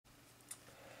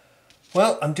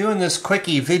Well, I'm doing this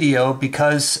quickie video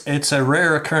because it's a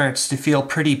rare occurrence to feel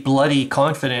pretty bloody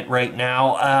confident right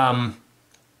now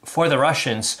for the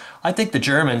Russians. I think the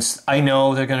Germans, I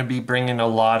know they're going to be bringing a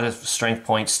lot of strength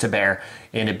points to bear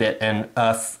in a bit and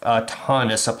a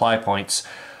ton of supply points.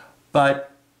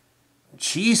 But,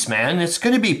 geez, man, it's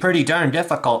going to be pretty darn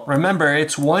difficult. Remember,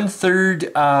 it's one-third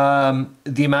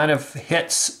the amount of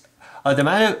hits,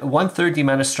 one-third the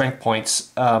amount of strength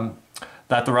points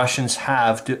that the Russians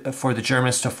have for the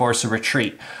Germans to force a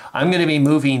retreat. I'm going to be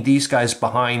moving these guys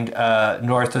behind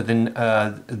north of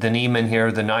the Niemen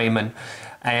here, the Niemen,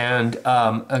 and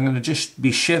I'm going to just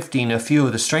be shifting a few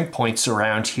of the strength points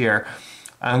around here.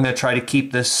 I'm going to try to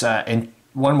keep this in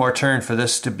one more turn for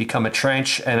this to become a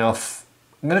trench, and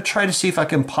I'm going to try to see if I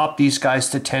can pop these guys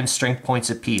to 10 strength points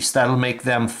apiece. That'll make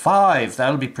them 5.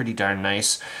 That'll be pretty darn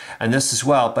nice. And this as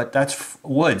well, but that's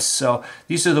woods. So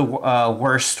these are the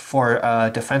worst for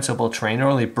defensible terrain, they're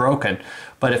only broken.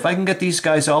 But if I can get these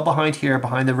guys all behind here,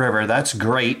 behind the river, that's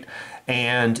great.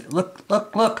 And look,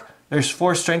 look, look. There's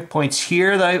 4 strength points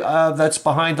here that's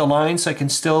behind the lines. I can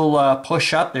still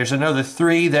push up. There's another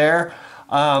 3 there.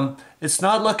 It's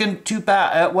not looking too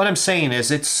bad. What I'm saying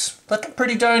is it's looking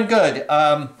pretty darn good.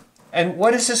 And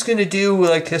what is this going to do,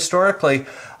 like, historically,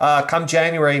 come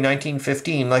January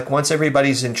 1915, like, once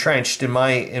everybody's entrenched in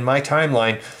my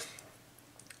timeline?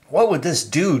 What would this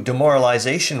do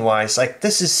demoralization-wise? Like,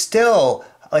 this is still,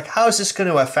 like, how is this going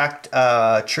to affect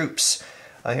troops?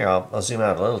 Here, I'll zoom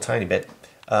out a little tiny bit.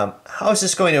 How is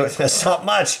this going to, that's not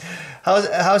much.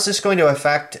 How is this going to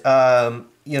affect,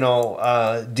 you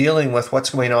know, dealing with what's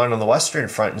going on the Western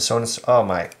Front and so on? Oh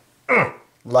my,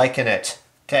 liking it.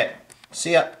 Okay,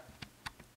 see ya.